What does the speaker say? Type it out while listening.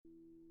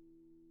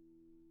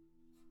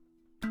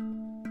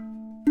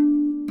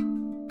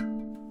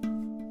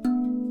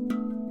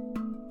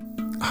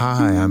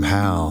Hi, I'm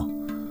Hal,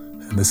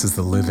 and this is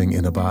the Living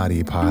in a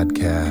Body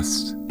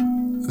podcast.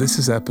 This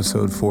is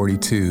episode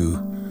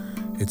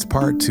 42. It's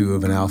part 2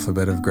 of an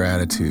alphabet of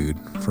gratitude,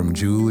 from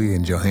Julie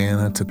and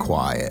Johanna to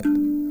quiet.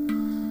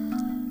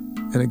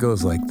 And it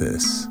goes like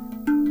this.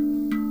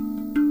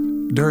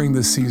 During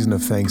this season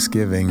of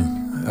Thanksgiving,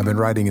 I've been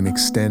writing an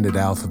extended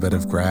alphabet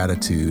of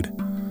gratitude.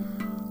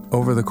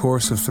 Over the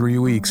course of 3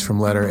 weeks,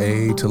 from letter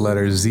A to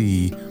letter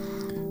Z,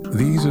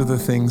 these are the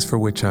things for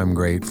which I'm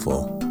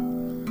grateful.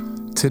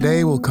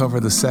 Today we'll cover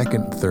the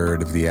second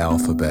third of the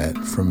alphabet,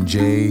 from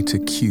J to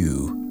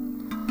Q.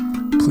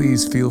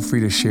 Please feel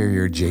free to share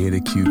your J to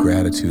Q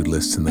gratitude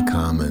lists in the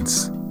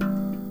comments.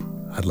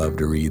 I'd love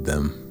to read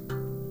them.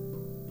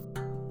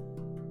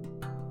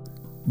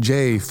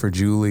 J for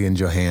Julie and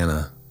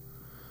Johanna.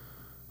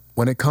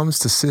 When it comes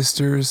to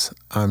sisters,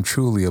 I'm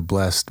truly a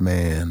blessed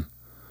man.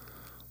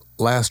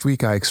 Last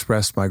week I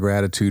expressed my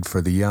gratitude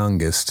for the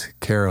youngest,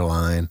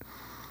 Caroline.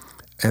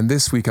 And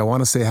this week I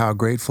want to say how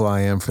grateful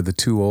I am for the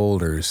two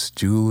olders,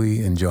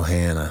 Julie and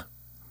Johanna.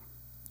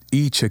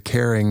 Each a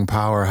caring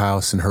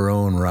powerhouse in her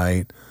own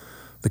right,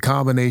 the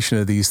combination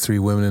of these three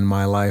women in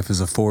my life is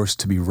a force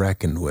to be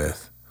reckoned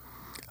with.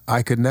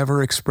 I could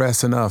never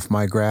express enough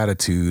my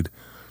gratitude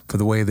for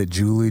the way that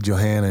Julie,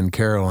 Johanna, and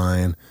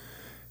Caroline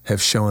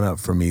have shown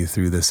up for me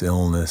through this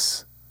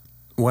illness.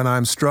 When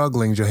I'm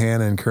struggling,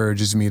 Johanna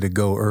encourages me to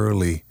go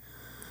early.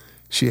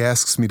 She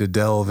asks me to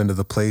delve into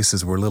the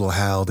places where little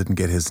Hal didn't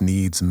get his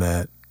needs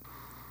met.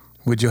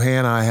 With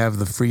Johanna, I have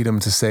the freedom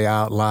to say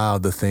out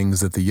loud the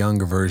things that the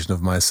younger version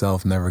of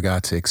myself never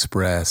got to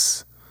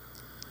express.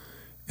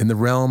 In the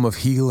realm of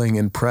healing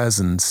and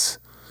presence,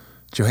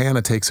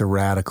 Johanna takes a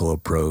radical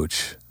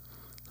approach.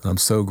 I'm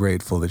so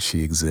grateful that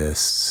she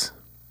exists.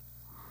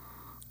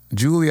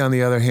 Julie, on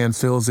the other hand,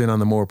 fills in on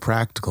the more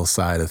practical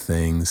side of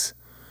things.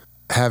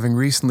 Having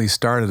recently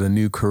started a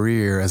new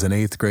career as an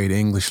 8th grade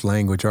English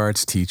language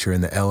arts teacher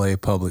in the LA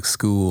public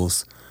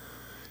schools,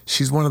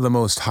 she's one of the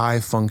most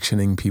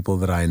high-functioning people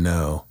that I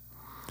know.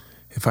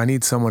 If I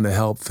need someone to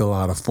help fill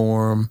out a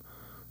form,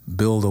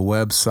 build a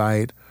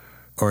website,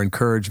 or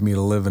encourage me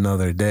to live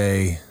another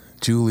day,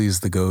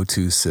 Julie's the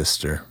go-to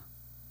sister.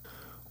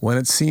 When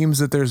it seems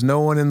that there's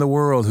no one in the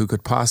world who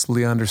could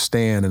possibly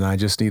understand and I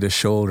just need a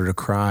shoulder to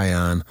cry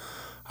on,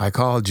 I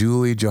call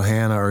Julie,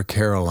 Johanna, or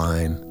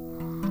Caroline.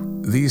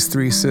 These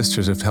three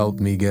sisters have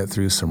helped me get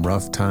through some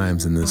rough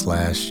times in this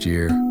last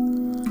year.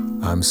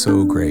 I'm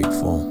so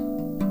grateful.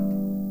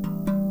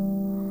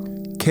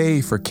 K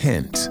for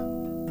Kent.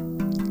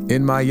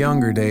 In my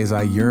younger days,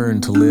 I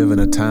yearned to live in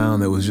a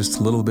town that was just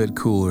a little bit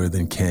cooler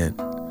than Kent.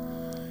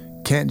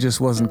 Kent just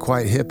wasn't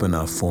quite hip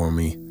enough for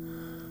me.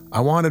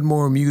 I wanted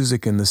more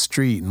music in the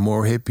street and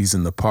more hippies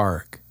in the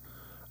park.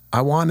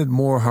 I wanted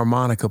more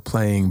harmonica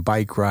playing,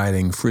 bike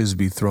riding,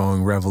 frisbee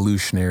throwing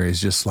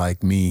revolutionaries just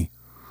like me.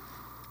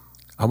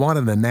 I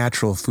wanted a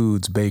Natural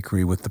Foods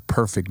bakery with the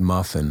perfect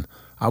muffin.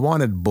 I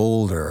wanted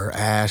Boulder or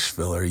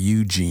Asheville or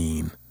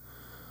Eugene.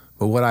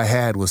 But what I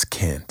had was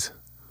Kent.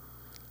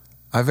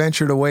 I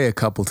ventured away a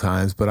couple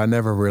times, but I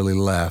never really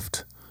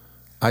left.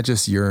 I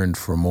just yearned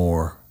for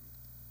more.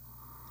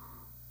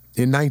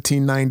 In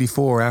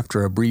 1994,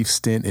 after a brief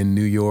stint in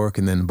New York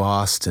and then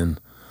Boston,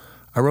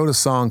 I wrote a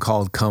song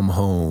called Come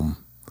Home.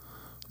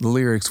 The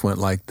lyrics went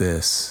like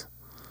this.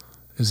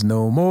 There's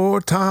no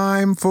more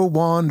time for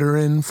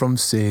wandering from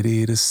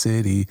city to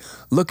city,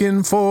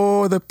 looking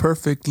for the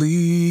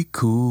perfectly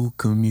cool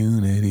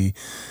community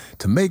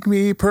to make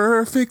me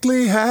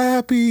perfectly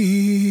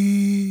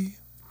happy.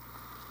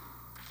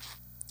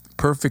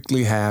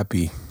 Perfectly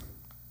happy.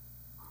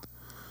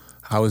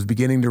 I was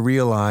beginning to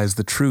realize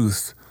the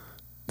truth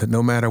that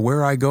no matter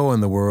where I go in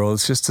the world,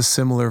 it's just a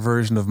similar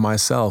version of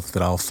myself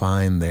that I'll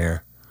find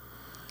there.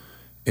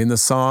 In the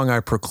song, I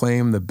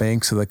proclaim the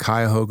banks of the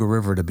Cuyahoga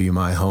River to be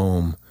my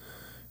home,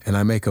 and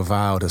I make a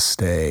vow to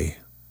stay.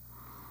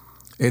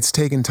 It's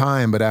taken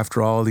time, but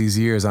after all these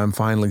years, I'm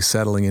finally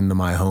settling into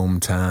my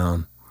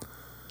hometown.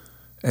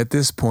 At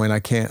this point, I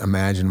can't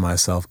imagine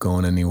myself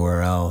going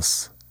anywhere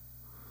else.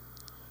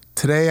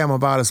 Today, I'm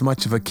about as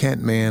much of a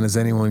Kent man as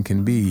anyone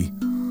can be.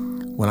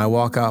 When I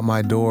walk out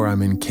my door,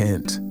 I'm in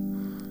Kent.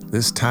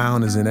 This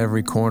town is in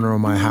every corner of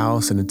my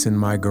house, and it's in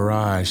my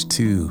garage,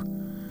 too.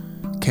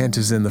 Kent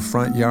is in the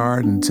front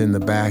yard and it's in the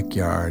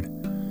backyard.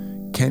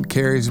 Kent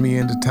carries me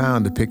into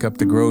town to pick up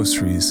the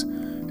groceries,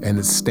 and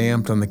it's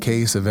stamped on the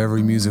case of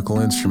every musical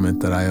instrument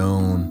that I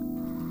own.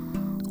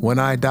 When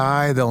I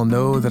die, they'll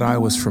know that I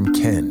was from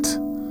Kent.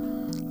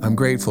 I'm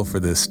grateful for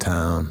this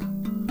town.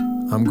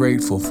 I'm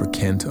grateful for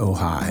Kent,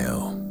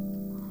 Ohio.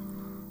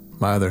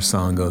 My other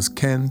song goes,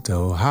 Kent,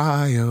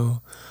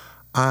 Ohio.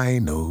 I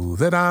know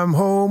that I'm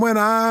home when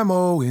I'm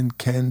in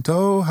Kent,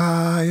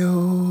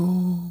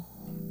 Ohio.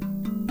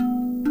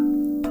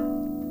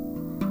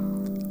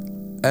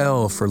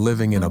 L for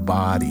living in a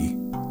body.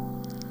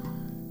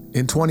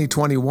 In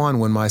 2021,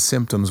 when my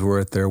symptoms were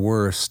at their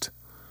worst,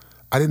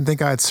 I didn't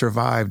think I'd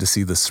survive to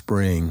see the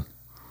spring.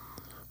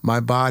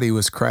 My body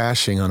was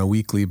crashing on a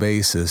weekly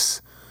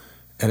basis,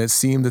 and it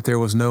seemed that there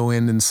was no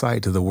end in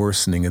sight to the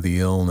worsening of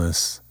the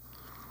illness.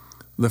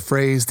 The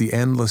phrase, the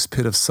endless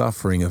pit of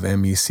suffering of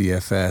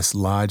MECFS,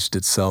 lodged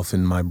itself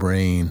in my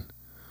brain.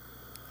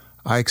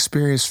 I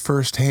experienced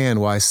firsthand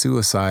why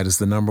suicide is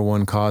the number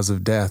one cause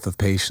of death of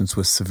patients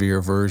with severe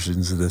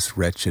versions of this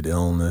wretched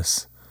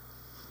illness.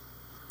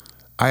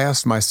 I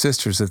asked my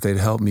sisters if they'd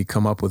help me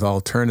come up with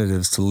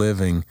alternatives to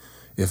living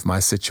if my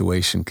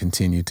situation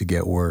continued to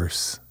get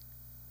worse.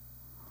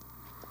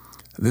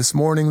 This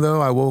morning,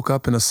 though, I woke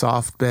up in a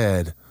soft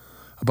bed,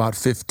 about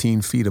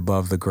 15 feet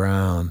above the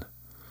ground.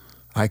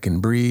 I can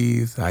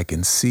breathe, I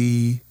can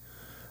see,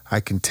 I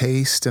can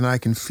taste, and I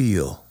can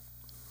feel.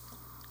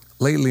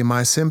 Lately,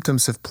 my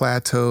symptoms have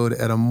plateaued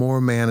at a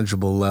more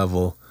manageable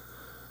level,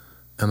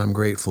 and I'm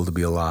grateful to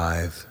be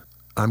alive.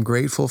 I'm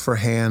grateful for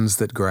hands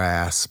that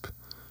grasp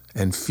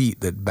and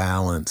feet that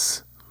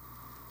balance.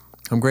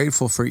 I'm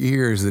grateful for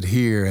ears that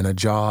hear and a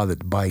jaw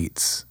that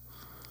bites.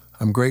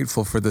 I'm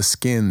grateful for the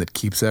skin that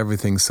keeps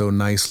everything so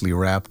nicely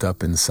wrapped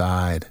up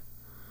inside.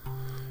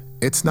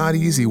 It's not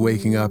easy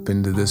waking up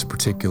into this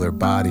particular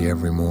body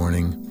every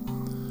morning,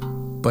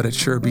 but it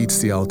sure beats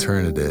the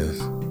alternative.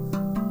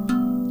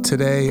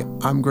 Today,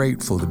 I'm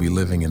grateful to be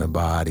living in a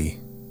body.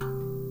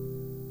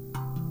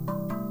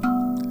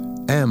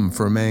 M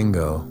for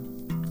mango.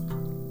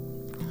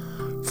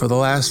 For the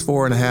last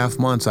 4.5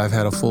 months, I've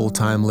had a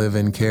full-time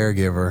live-in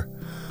caregiver.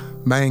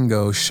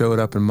 Mango showed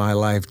up in my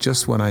life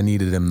just when I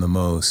needed him the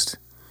most.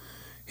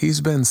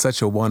 He's been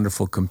such a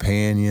wonderful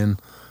companion,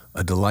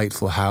 a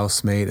delightful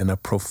housemate, and a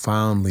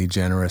profoundly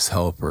generous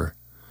helper.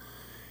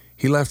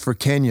 He left for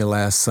Kenya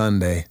last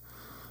Sunday,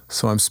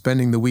 so I'm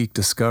spending the week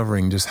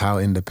discovering just how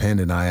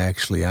independent I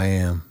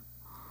am.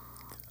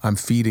 I'm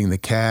feeding the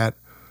cat,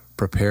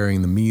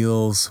 preparing the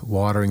meals,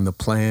 watering the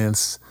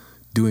plants,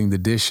 doing the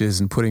dishes,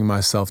 and putting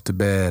myself to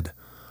bed,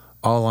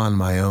 all on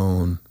my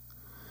own,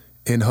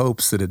 in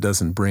hopes that it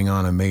doesn't bring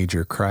on a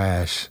major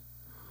crash.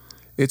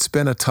 It's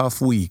been a tough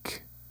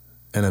week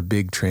and a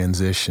big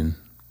transition.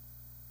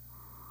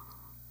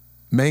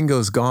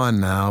 Mango's gone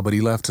now, but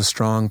he left a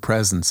strong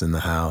presence in the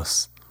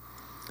house.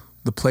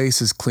 The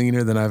place is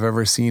cleaner than I've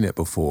ever seen it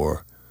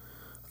before.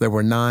 There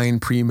were 9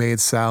 pre-made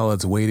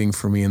salads waiting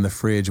for me in the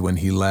fridge when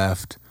he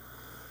left,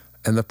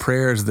 and the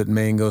prayers that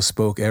Mango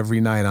spoke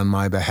every night on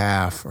my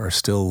behalf are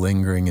still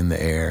lingering in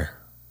the air.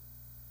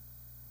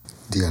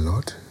 Dear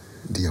Lord,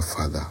 dear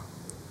Father,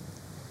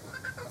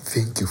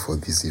 thank you for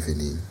this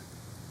evening.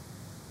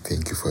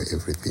 Thank you for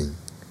everything.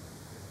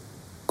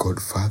 God,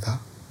 Father,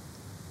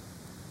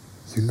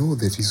 you know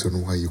the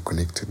reason why you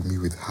connected me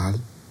with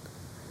Hal.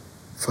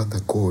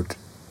 Father God,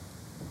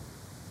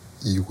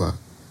 your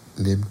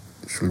name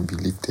should be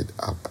lifted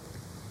up.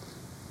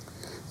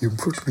 You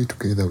brought me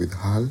together with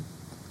Hal.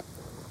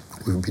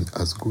 We've been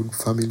as good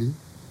family.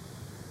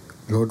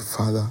 Lord,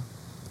 Father,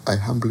 I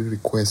humbly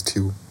request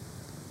you,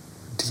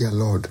 dear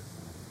Lord,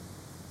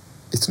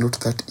 it's not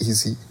that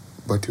easy,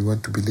 but we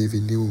want to believe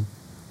in you.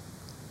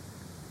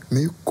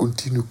 May you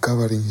continue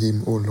covering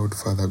him, oh Lord,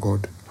 Father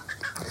God.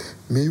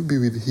 May you be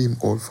with him,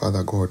 oh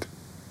Father God.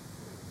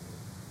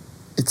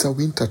 It's a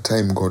winter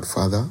time, God,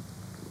 Father,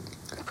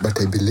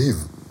 but I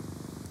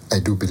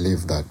do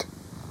believe that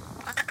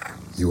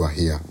you are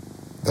here.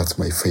 That's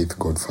my faith,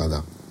 God,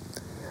 Father.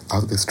 I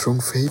have the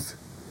strong faith.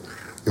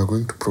 You are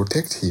going to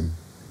protect him.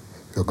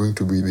 You are going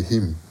to be with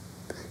him.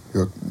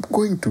 You are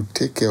going to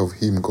take care of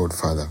him, God,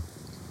 Father.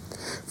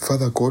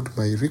 Father God,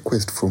 my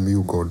request from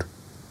you, God,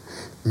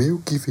 may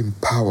you give him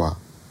power.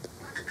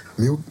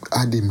 May you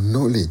add him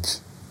knowledge.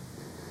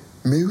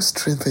 May you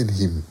strengthen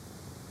him.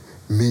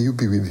 May you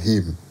be with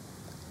him.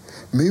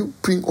 May you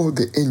bring all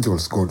the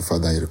angels, God,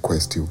 Father, I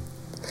request you.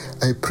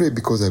 I pray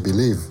because I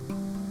believe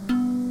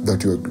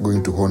that you are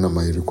going to honor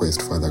my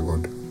request, Father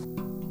God.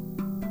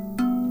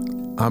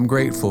 I'm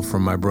grateful for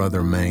my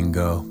brother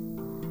Mango.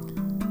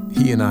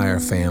 He and I are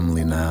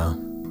family now.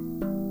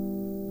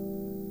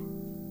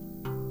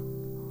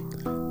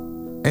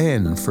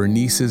 N for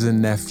nieces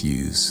and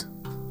nephews.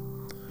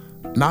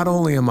 Not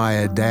only am I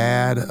a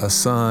dad, a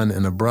son,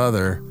 and a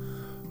brother,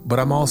 but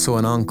I'm also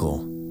an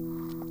uncle.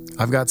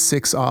 I've got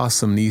 6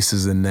 awesome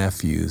nieces and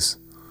nephews.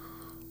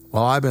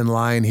 While I've been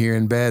lying here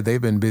in bed,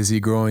 they've been busy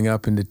growing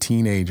up into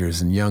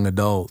teenagers and young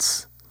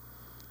adults.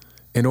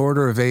 In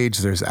order of age,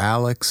 there's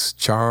Alex,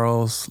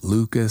 Charles,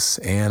 Lucas,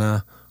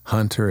 Anna,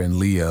 Hunter, and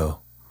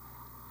Leo.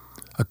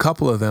 A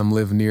couple of them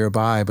live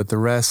nearby, but the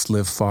rest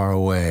live far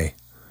away.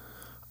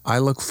 I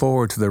look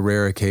forward to the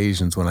rare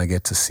occasions when I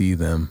get to see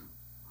them.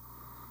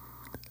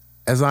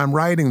 As I'm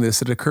writing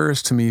this, it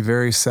occurs to me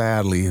very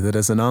sadly that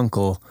as an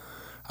uncle,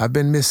 I've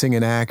been missing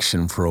in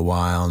action for a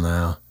while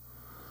now.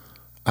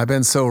 I've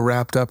been so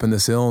wrapped up in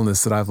this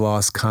illness that I've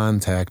lost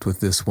contact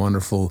with this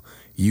wonderful,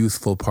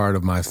 youthful part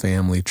of my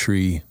family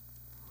tree.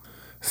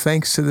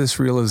 Thanks to this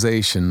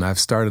realization, I've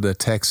started a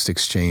text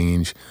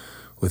exchange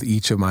with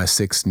each of my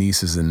 6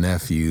 nieces and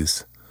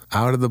nephews.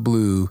 Out of the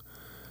blue,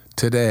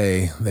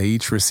 today, they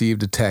each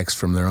received a text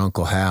from their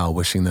Uncle Hal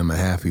wishing them a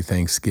happy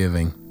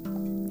Thanksgiving.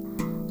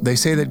 They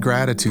say that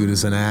gratitude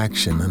is an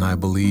action, and I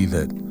believe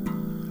it.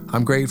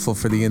 I'm grateful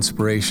for the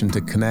inspiration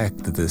to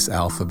connect that this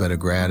alphabet of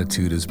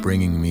gratitude is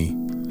bringing me.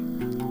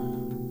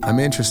 I'm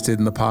interested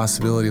in the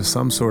possibility of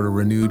some sort of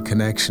renewed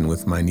connection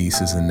with my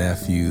nieces and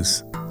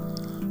nephews.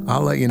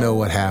 I'll let you know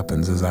what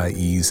happens as I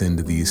ease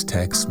into these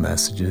text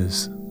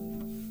messages.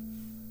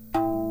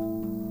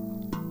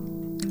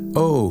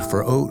 O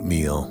for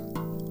oatmeal.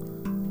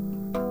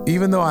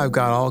 Even though I've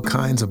got all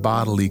kinds of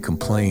bodily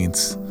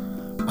complaints,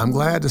 I'm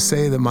glad to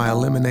say that my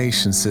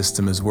elimination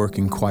system is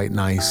working quite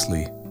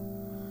nicely.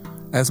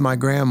 As my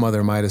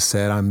grandmother might have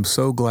said, I'm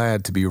so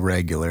glad to be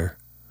regular.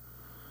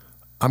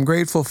 I'm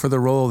grateful for the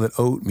role that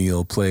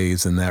oatmeal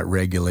plays in that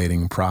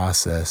regulating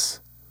process.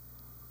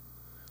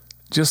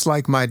 Just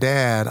like my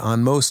dad,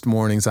 on most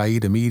mornings I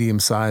eat a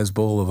medium-sized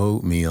bowl of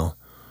oatmeal.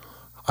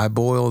 I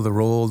boil the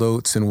rolled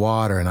oats in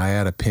water and I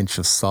add a pinch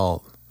of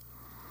salt.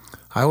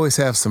 I always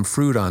have some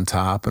fruit on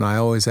top, and I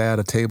always add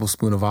a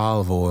tablespoon of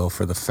olive oil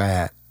for the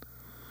fat.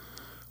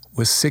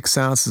 With 6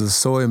 ounces of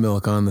soy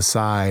milk on the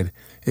side,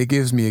 it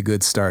gives me a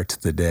good start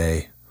to the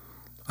day.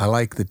 I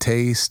like the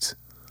taste,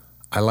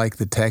 I like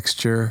the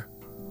texture,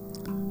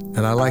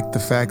 and I like the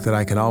fact that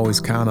I can always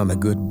count on a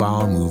good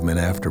bowel movement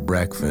after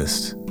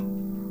breakfast.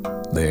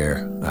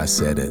 There, I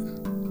said it.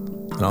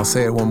 And I'll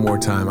say it one more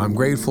time. I'm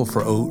grateful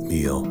for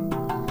oatmeal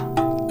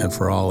and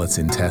for all its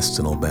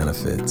intestinal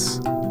benefits.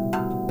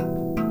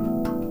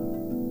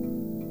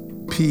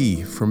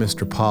 P for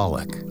Mr.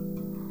 Pollock.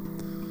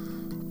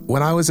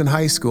 When I was in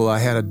high school, I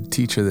had a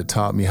teacher that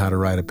taught me how to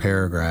write a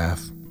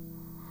paragraph.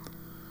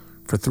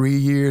 For 3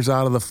 years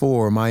out of the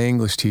 4, my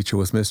English teacher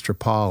was Mr.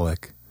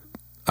 Pollock.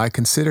 I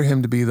consider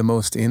him to be the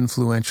most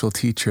influential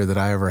teacher that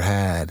I ever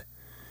had.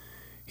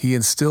 He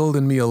instilled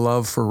in me a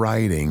love for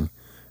writing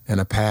and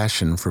a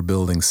passion for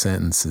building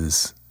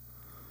sentences.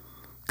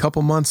 A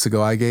couple months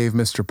ago, I gave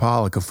Mr.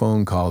 Pollock a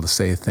phone call to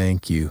say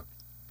thank you.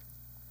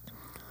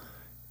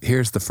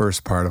 Here's the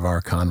first part of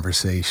our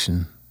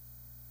conversation.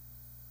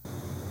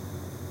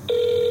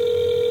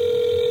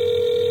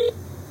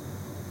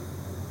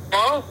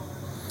 Hello?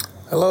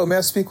 Hello, may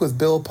I speak with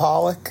Bill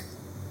Pollock?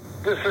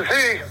 This is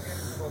he.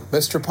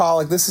 Mr.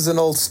 Pollock, this is an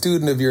old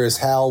student of yours,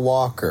 Hal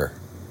Walker.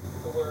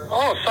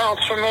 Oh,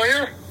 sounds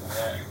familiar.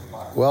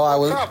 Well,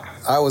 What's up?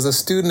 I was a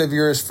student of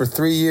yours for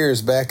 3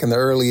 years back in the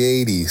early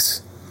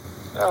 80s.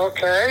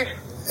 Okay.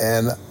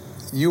 And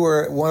you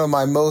were one of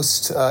my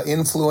most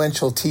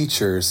influential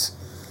teachers.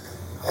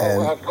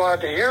 And I'm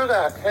glad to hear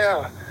that.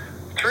 Yeah.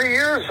 3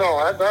 years,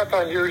 though. That's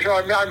unusual.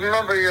 I mean, I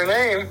remember your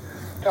name.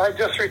 I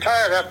just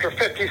retired after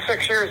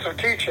 56 years of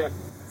teaching.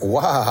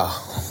 wow.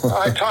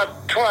 I taught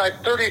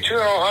 32 in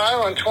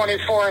Ohio and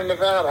 24 in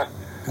Nevada.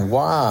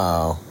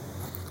 Wow.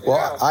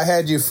 Well, Yeah. I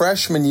had you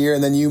freshman year,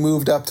 and then you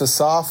moved up to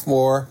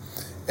sophomore.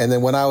 And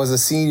then when I was a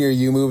senior,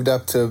 you moved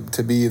up to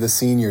be the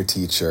senior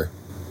teacher.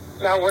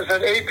 Now, was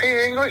it AP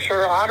English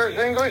or Honors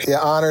English? Yeah,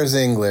 honors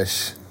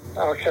English.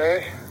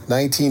 Okay.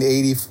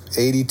 1980,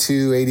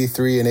 82,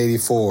 83, and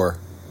 84.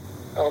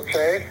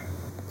 Okay.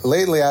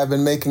 Lately, I've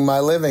been making my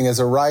living as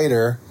a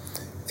writer,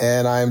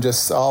 and I'm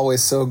just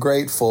always so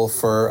grateful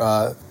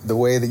for the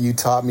way that you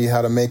taught me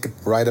how to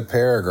write a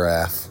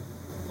paragraph.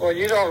 Well,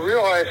 you don't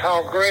realize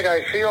how great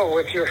I feel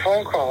with your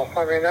phone call.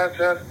 I mean, that's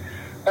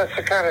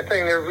the kind of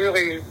thing that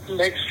really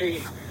makes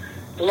me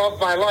love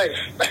my life.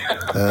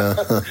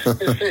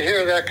 Is to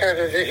hear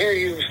to hear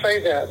you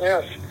say that,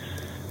 yes.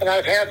 And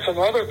I've had some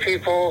other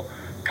people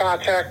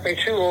contact me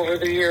too over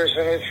the years,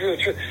 and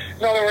it's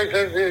in other words,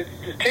 the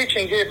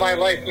teaching gave my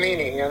life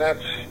meaning, and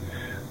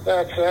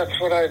that's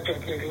what I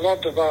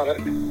loved about it.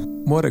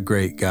 What a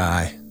great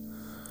guy.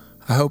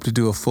 I hope to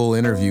do a full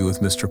interview with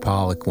Mr.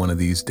 Pollock one of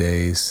these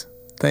days.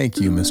 Thank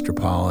you, Mr.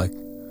 Pollock.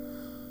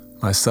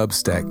 My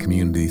Substack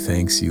community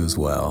thanks you as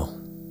well.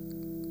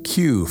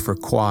 Q for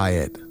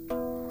quiet.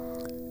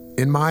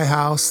 In my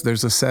house,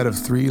 there's a set of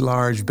 3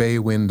 large bay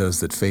windows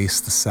that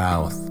face the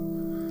south.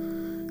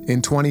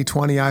 In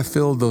 2020, I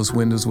filled those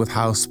windows with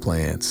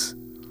houseplants.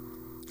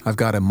 I've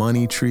got a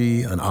money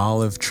tree, an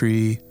olive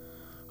tree,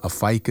 a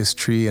ficus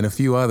tree, and a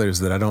few others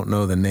that I don't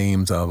know the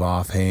names of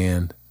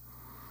offhand.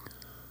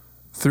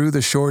 Through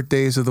the short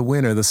days of the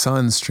winter, the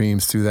sun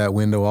streams through that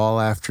window all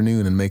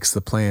afternoon and makes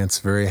the plants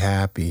very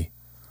happy.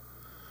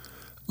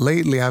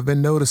 Lately, I've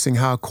been noticing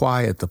how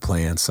quiet the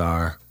plants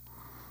are.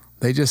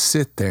 They just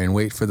sit there and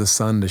wait for the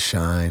sun to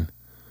shine.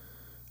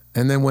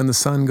 And then when the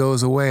sun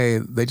goes away,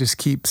 they just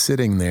keep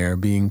sitting there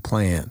being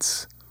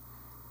plants.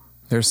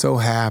 They're so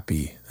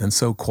happy and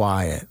so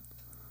quiet.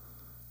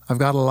 I've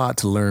got a lot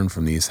to learn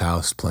from these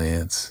house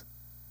plants.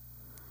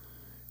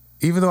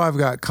 Even though I've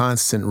got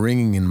constant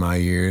ringing in my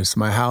ears,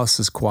 my house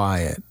is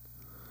quiet.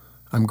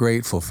 I'm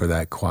grateful for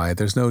that quiet.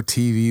 There's no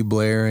TV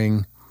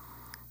blaring,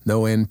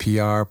 no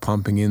NPR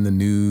pumping in the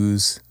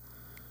news,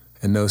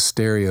 and no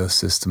stereo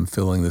system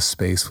filling the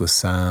space with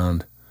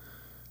sound.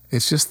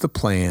 It's just the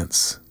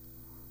plants,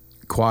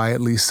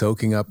 quietly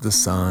soaking up the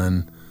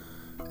sun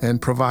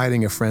and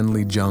providing a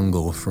friendly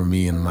jungle for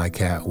me and my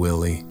cat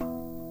Willie.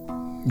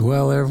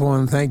 Well,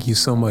 everyone, thank you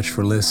so much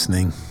for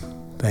listening.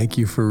 Thank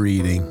you for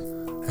reading.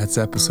 That's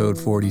episode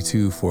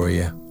 42 for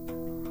you.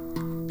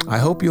 I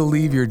hope you'll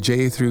leave your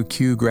J through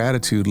Q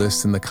gratitude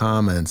list in the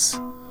comments,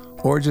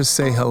 or just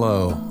say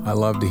hello. I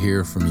love to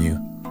hear from you.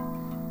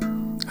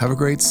 Have a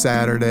great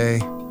Saturday.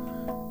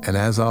 And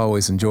as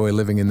always, enjoy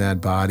living in that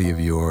body of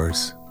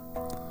yours.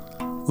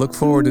 Look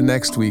forward to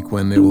next week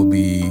when it will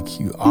be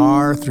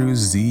QR through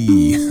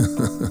Z.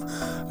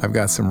 I've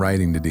got some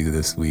writing to do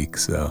this week,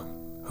 so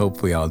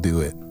hopefully I'll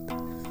do it.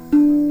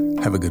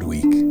 Have a good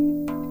week.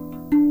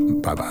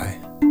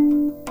 Bye-bye.